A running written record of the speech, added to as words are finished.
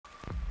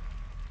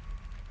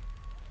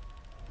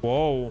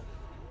Whoa.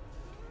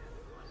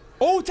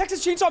 Oh,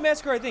 Texas Chainsaw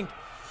Massacre, I think.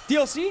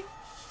 DLC?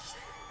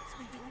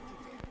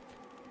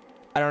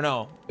 I don't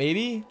know.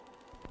 Maybe?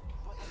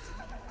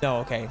 No,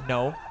 okay.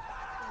 No.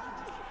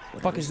 The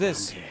fuck is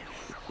this?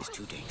 It's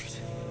too dangerous.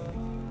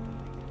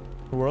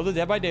 The World of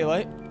Dead by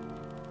Daylight.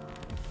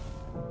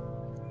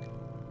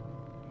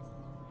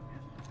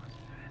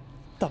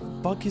 The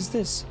fuck is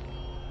this?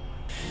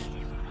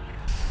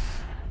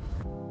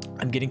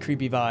 I'm getting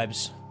creepy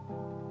vibes.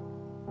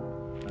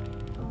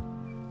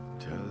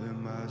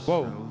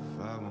 Whoa.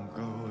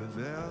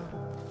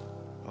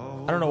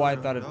 I don't know why I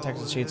thought of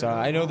Texas Chainsaw.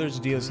 I know there's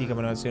a DLC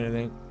coming out soon, I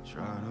think.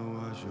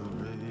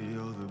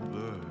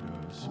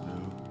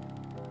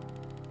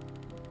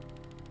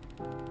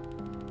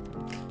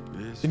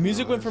 The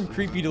music went from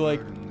creepy to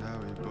like...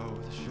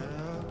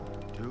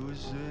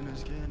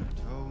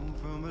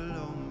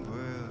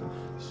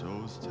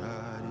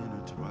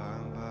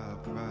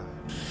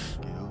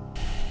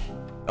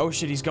 Oh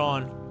shit, he's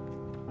gone.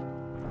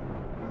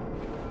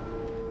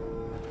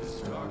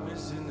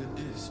 Darkness in the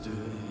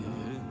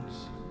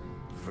distance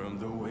from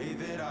the way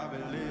that I've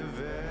been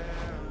living.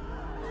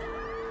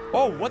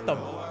 Oh, what the...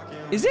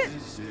 Is it?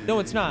 No,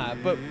 it's not,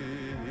 but...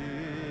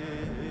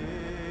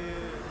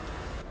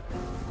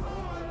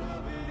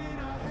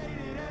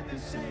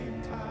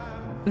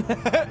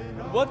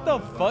 What the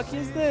fuck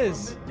is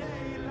this?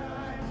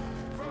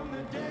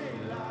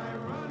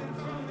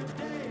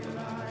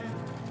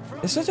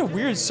 It's such a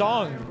weird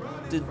song.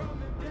 The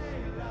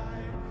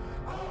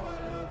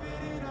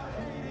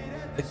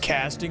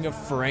casting of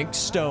Frank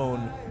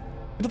Stone.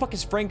 Who the fuck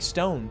is Frank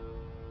Stone?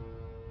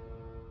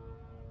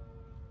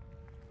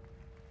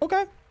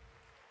 Okay.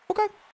 Okay.